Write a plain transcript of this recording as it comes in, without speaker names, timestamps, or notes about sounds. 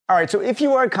All right, so if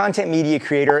you are a content media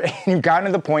creator and you've gotten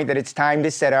to the point that it's time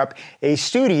to set up a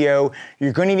studio,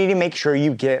 you're going to need to make sure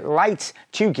you get lights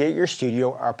to get your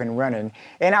studio up and running.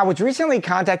 And I was recently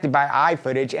contacted by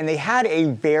iFootage, and they had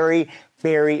a very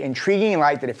intriguing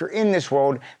light that, if you're in this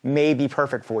world, may be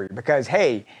perfect for you. Because,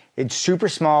 hey, it's super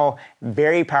small,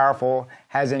 very powerful,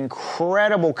 has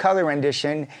incredible color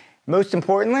rendition. Most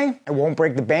importantly, it won't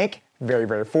break the bank. Very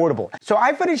affordable. So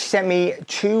iFootage sent me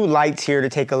two lights here to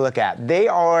take a look at. They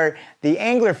are the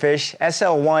AnglerFish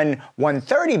SL1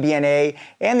 130 BNA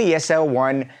and the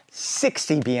SL1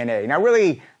 60 BNA. Now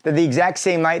really, they're the exact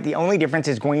same light. The only difference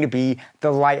is going to be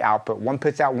the light output. One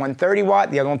puts out 130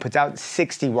 watt, the other one puts out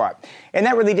 60 watt. And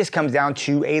that really just comes down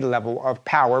to a level of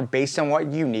power based on what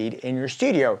you need in your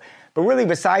studio. But really,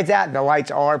 besides that, the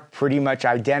lights are pretty much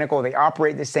identical. They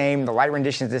operate the same. The light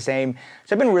rendition is the same.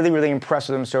 So I've been really impressed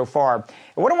with them so far. And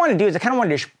what I want to do is I kind of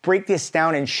want to break this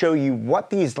down and show you what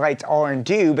these lights are and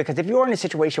do, because if you're in a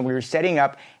situation where you're setting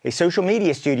up a social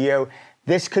media studio,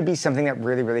 this could be something that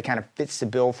really kind of fits the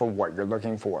bill for what you're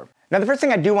looking for. Now, the first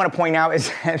thing I do want to point out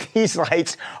is that these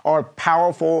lights are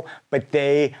powerful, but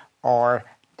they are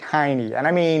tiny. And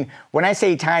I mean, when I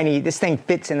say tiny, this thing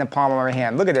fits in the palm of my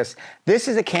hand. Look at this. This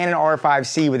is a Canon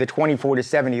R5C with a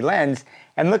 24-70 lens.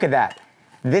 And look at that.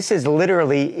 This is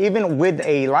literally, even with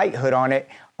a light hood on it,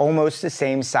 almost the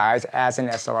same size as an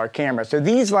SLR camera. So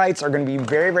these lights are going to be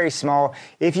very small.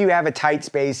 If you have a tight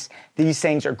space, these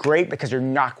things are great because they're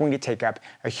not going to take up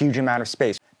a huge amount of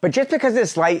space. But just because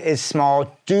this light is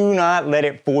small, do not let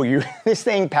it fool you. This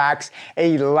thing packs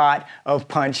a lot of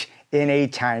punch in a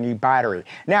tiny battery.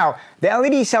 Now, the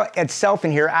LED cell itself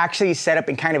in here actually is set up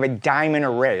in kind of a diamond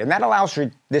array, and that allows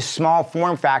for this small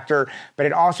form factor, but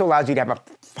it also allows you to have a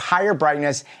higher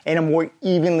brightness and a more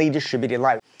evenly distributed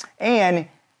light. And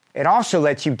it also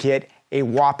lets you get a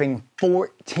whopping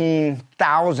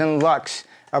 14,000 lux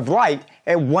of light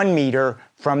at 1 meter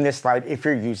from this light if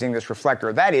you're using this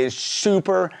reflector. That is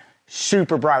super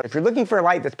bright. If you're looking for a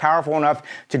light that's powerful enough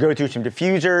to go through some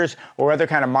diffusers or other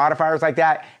kind of modifiers like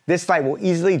that, this light will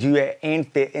easily do it and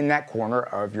fit in that corner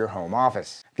of your home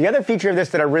office. The other feature of this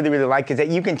that I really like is that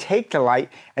you can take the light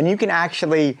and you can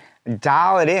actually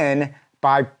dial it in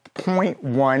by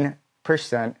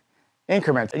 0.1%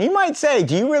 increments. And you might say,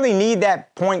 do you really need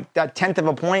that tenth of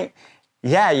a point?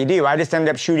 Yeah, you do. I just ended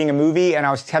up shooting a movie and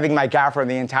I was having my gaffer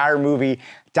the entire movie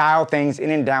dial things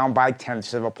in and down by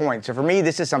tenths of a point. So for me,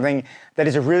 this is something that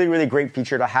is a really great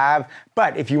feature to have.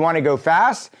 But if you want to go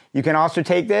fast, you can also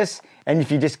take this, and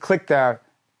if you just click the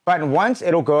button once,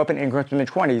 it'll go up in increments from the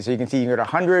 20s. So you can see you can go to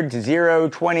 100 to 0,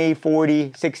 20,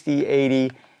 40, 60,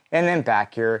 80, and then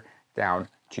back here down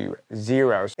to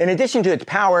 0. In addition to its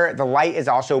power, the light is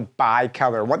also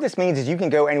bi-color. What this means is you can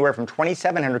go anywhere from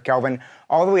 2700 Kelvin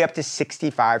all the way up to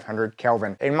 6500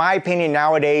 Kelvin. In my opinion,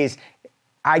 nowadays,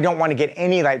 I don't want to get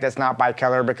any light that's not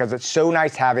bi-color because it's so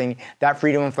nice having that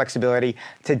freedom and flexibility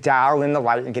to dial in the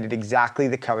light and get it exactly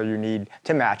the color you need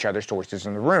to match other sources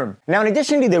in the room. Now, in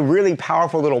addition to the really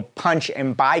powerful little punch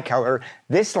and bi-color,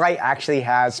 this light actually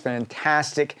has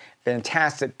fantastic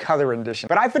color rendition.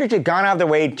 But iFootage had gone out of their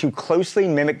way to closely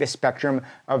mimic the spectrum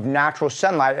of natural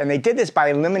sunlight, and they did this by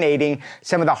eliminating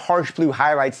some of the harsh blue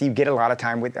highlights that you get a lot of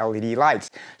time with LED lights.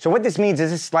 So what this means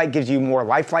is this light gives you more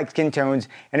lifelike skin tones,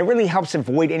 and it really helps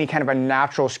avoid any kind of a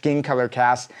natural skin color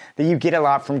cast that you get a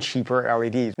lot from cheaper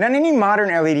LEDs. Now, in any modern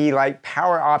LED light,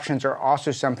 power options are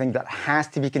also something that has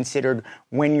to be considered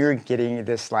when you're getting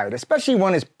this light, especially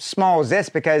one as small as this,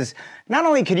 because not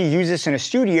only could you use this in a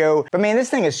studio, but man, this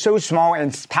thing is so small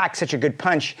and packs such a good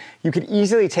punch, you could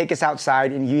easily take this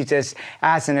outside and use this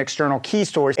as an external key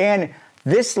source. And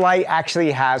this light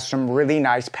actually has some really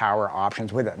nice power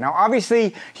options with it. Now,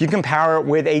 obviously, you can power it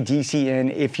with a DC in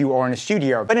if you are in a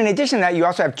studio. But in addition to that, you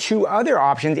also have two other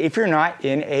options if you're not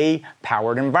in a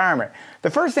powered environment. The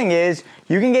first thing is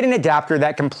you can get an adapter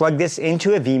that can plug this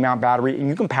into a V-mount battery and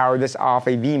you can power this off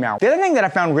a V-mount. The other thing that I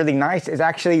found really nice is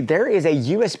actually there is a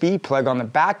USB plug on the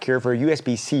back here for a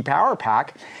USB-C power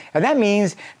pack. And that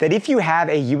means that if you have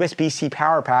a USB-C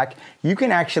power pack, you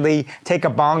can actually take a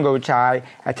bongo tie,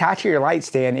 attach it to your light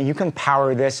stand, and you can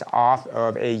power this off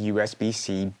of a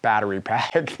USB-C battery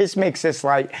pack. This makes this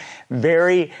light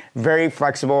very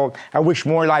flexible. I wish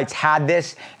more lights had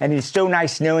this, and it's so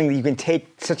nice knowing that you can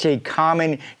take such a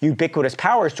common, ubiquitous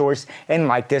power source and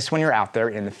light this when you're out there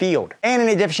in the field. And in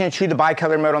addition to the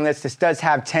bicolor mode on this does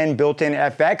have 10 built-in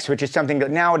FX, which is something that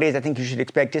nowadays I think you should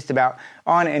expect just about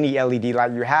on any LED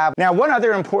light you have. Now, one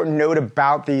other important note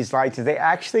about these lights is they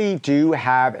actually do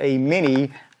have a mini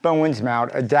Bowens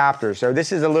mount adapter. So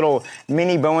this is a little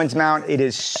mini Bowens mount. It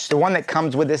is the one that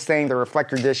comes with this thing. The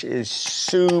reflector dish is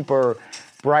super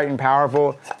bright and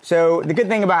powerful. So the good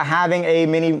thing about having a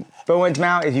mini Bowens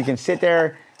mount is you can sit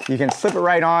there, you can slip it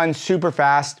right on super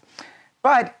fast,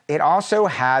 but it also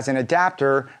has an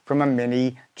adapter from a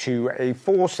mini to a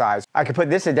full size. I could put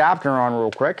this adapter on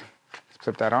real quick,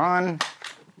 slip that on,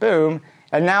 boom,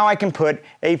 and now I can put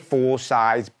a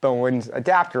full-size Bowens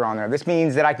adapter on there. This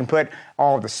means that I can put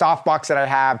all the softbox that I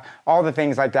have, all the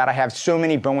things like that. I have so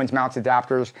many Bowens mounts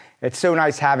adapters. It's so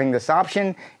nice having this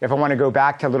option. If I want to go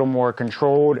back to a little more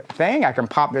controlled thing, I can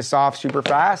pop this off super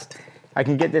fast. I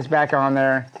can get this back on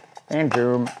there, and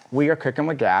boom, we are cooking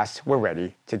with gas. We're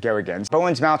ready to go again.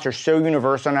 Bowens mounts are so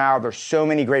universal now. There's so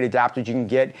many great adapters you can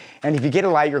get. And if you get a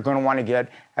light, you're going to want to get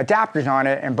adapters on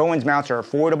it. And Bowens mounts are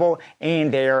affordable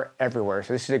and they're everywhere.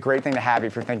 So this is a great thing to have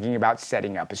if you're thinking about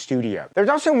setting up a studio. There's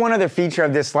also one other feature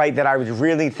of this light that I was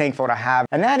really thankful to have.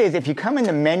 And that is if you come in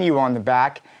the menu on the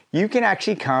back, you can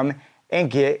actually come and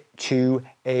get to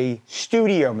a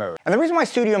studio mode. And the reason why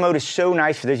studio mode is so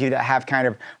nice for those of you that have kind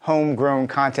of homegrown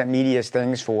content media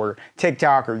things for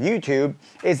TikTok or YouTube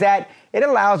is that it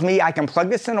allows me, I can plug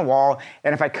this in a wall,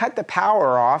 and if I cut the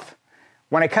power off,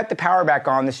 when I cut the power back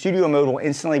on, the studio mode will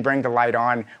instantly bring the light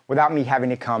on without me having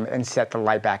to come and set the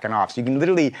light back and off. So you can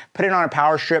literally put it on a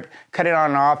power strip, cut it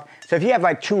on and off. So if you have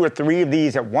like 2 or 3 of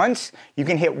these at once, you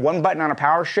can hit one button on a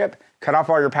power strip, cut off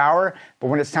all your power, but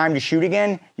when it's time to shoot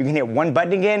again, you can hit one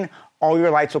button again, all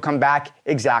your lights will come back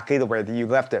exactly the way that you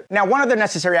left it. Now, one other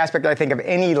necessary aspect I think of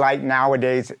any light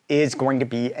nowadays is going to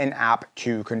be an app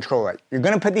to control it. You're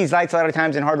gonna put these lights a lot of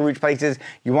times in hard to reach places,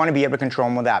 you wanna be able to control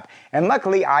them with app. And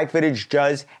luckily, iFootage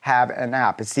does have an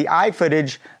app. It's the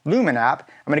iFootage Lumen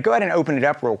app. I'm gonna go ahead and open it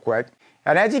up real quick.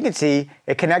 And as you can see,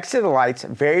 it connects to the lights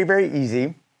very, very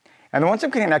easy. And then once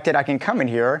I'm connected, I can come in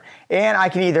here and I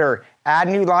can either add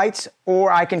new lights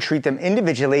or I can treat them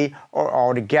individually or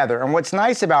all together. And what's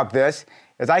nice about this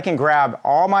is I can grab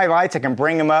all my lights, I can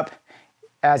bring them up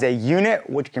as a unit,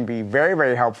 which can be very,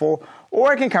 very helpful,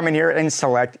 or I can come in here and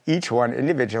select each one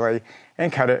individually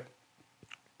and cut it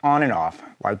on and off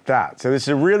like that. So this is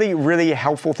a really, really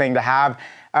helpful thing to have.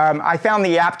 I found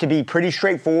the app to be pretty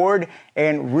straightforward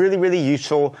and really, really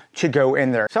useful to go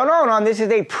in there. So all in all, this is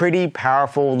a pretty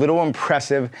powerful, little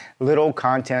impressive, little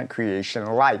content creation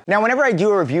light. Now, whenever I do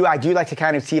a review, I do like to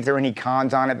kind of see if there are any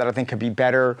cons on it that I think could be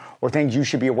better or things you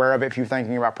should be aware of if you're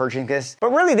thinking about purchasing this.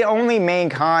 But really, the only main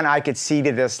con I could see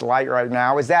to this light right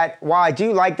now is that while I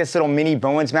do like this little mini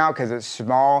Bowens mount because it's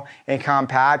small and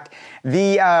compact,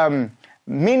 the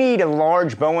mini to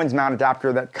large Bowens mount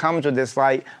adapter that comes with this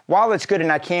light, while it's good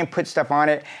and I can put stuff on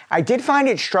it, I did find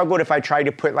it struggled if I tried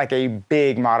to put like a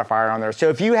big modifier on there. So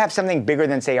if you have something bigger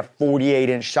than say a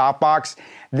 48-inch softbox,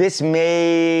 this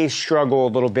may struggle a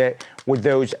little bit with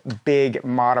those big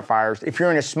modifiers. If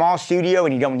you're in a small studio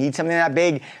and you don't need something that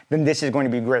big, then this is going to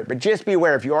be great. But just be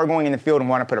aware, if you are going in the field and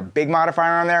want to put a big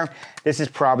modifier on there, this is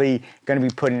probably going to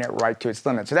be putting it right to its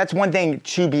limit. So that's one thing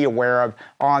to be aware of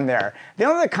on there. The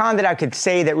only con that I could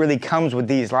say that really comes with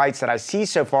these lights that I see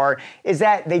so far is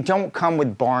that they don't come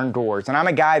with barn doors. And I'm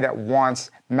a guy that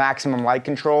wants maximum light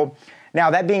control. Now,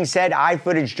 that being said,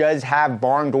 iFootage does have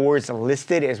barn doors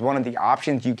listed as one of the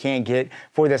options you can get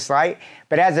for this light.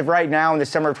 But as of right now, in the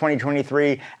summer of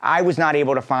 2023, I was not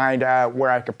able to find where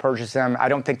I could purchase them. I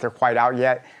don't think they're quite out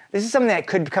yet. This is something that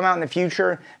could come out in the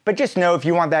future, but just know if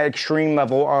you want that extreme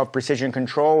level of precision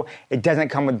control, it doesn't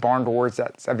come with barn doors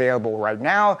that's available right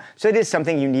now. So it is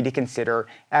something you need to consider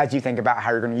as you think about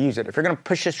how you're going to use it. If you're going to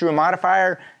push this through a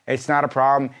modifier, it's not a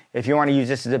problem. If you want to use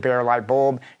this as a bare light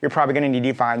bulb, you're probably going to need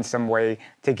to find some way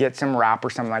to get some wrap or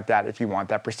something like that if you want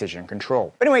that precision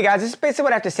control. But anyway, guys, this is basically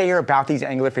what I have to say here about these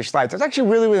anglerfish lights. I was actually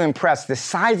really, really impressed. The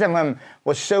size of them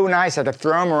was so nice. I could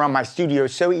throw them around my studio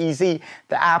so easy.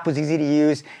 The app was easy to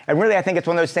use. And really, I think it's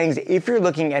one of those things, if you're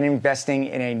looking at investing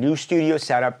in a new studio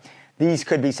setup, these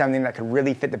could be something that could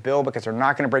really fit the bill because they're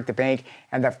not going to break the bank.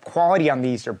 And the quality on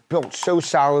these are built so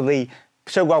solidly,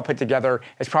 so well put together.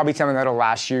 It's probably something that'll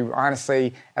last you,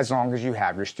 honestly, as long as you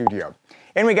have your studio.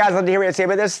 Anyway, guys, love to hear what you have to say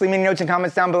about this. Leave me notes and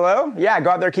comments down below. Yeah,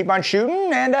 go out there, keep on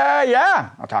shooting, and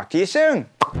yeah, I'll talk to you soon.